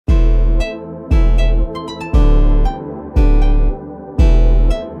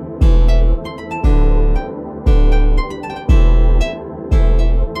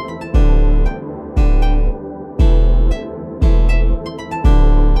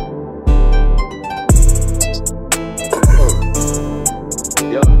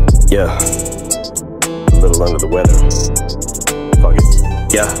Yeah, a little under the weather. Fuck it.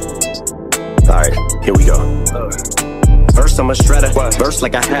 Yeah. Alright, here we go. First I'm a shredder, verse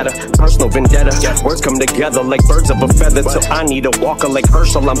like I had a personal vendetta. Words come together like birds of a feather. So I need a walker like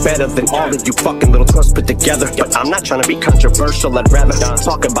Herschel. I'm better than all of you fucking little twerps put together. But I'm not trying to be controversial. I'd rather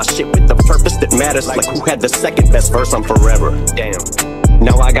talk about shit with the purpose that matters. Like who had the second best verse on Forever. Damn.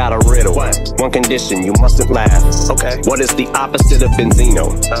 Now I got a riddle. One condition, you mustn't laugh. Okay. What is the opposite of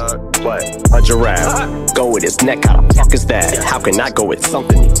Benzino? What? A giraffe. Go with his neck, how the fuck is that? How can I go with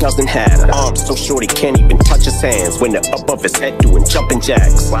something he doesn't have? Arms so short he can't even touch his hands when they're above his head doing jumping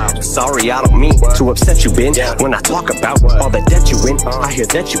jacks. Sorry, I don't mean to upset you, Ben. When I talk about all the debt you in, I hear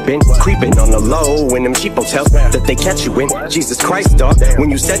that you've been creeping on the low when them cheap hotels that they catch you in. Jesus Christ, dog,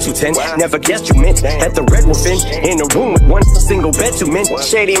 when you said you 10, never guessed you meant at the Red Wolf Inn, in a room with one single bed, 2 men.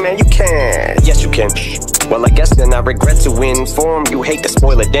 Shady man, you can. Yes, you can. Well, I guess then I regret to inform you hate to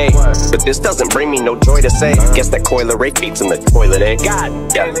spoil a day, but this doesn't bring me no joy to say. Guess that coiler rate beats in the toilet, eh? God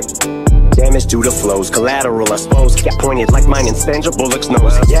damn it. Damage due to flows, collateral I suppose. Got pointed like mine in Sandra Bullock's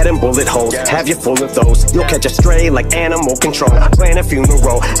nose. Yeah, them bullet holes, have you full of those. You'll catch a stray like animal control. I plan a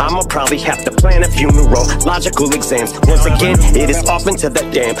funeral, I'ma probably have to plan a funeral. Logical exams, once again, it is off into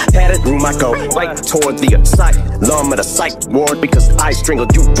that damn padded room I go. Right toward the asylum of the psych ward, because I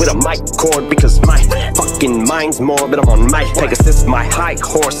strangled you with a mic cord. Because my fucking mind's morbid, I'm on my Pegasus, my high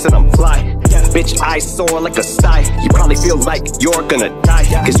horse, and I'm fly. Bitch, I soar like a sty. You probably feel like you're gonna die,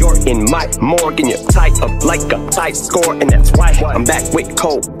 cause you're in my morgue and you're tight up like a tight score. And that's why I'm back with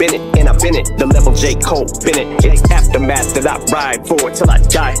Cole Bennett, and I've been it, the level J. Cole Bennett. It's aftermath that I ride for till I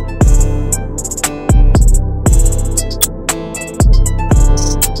die.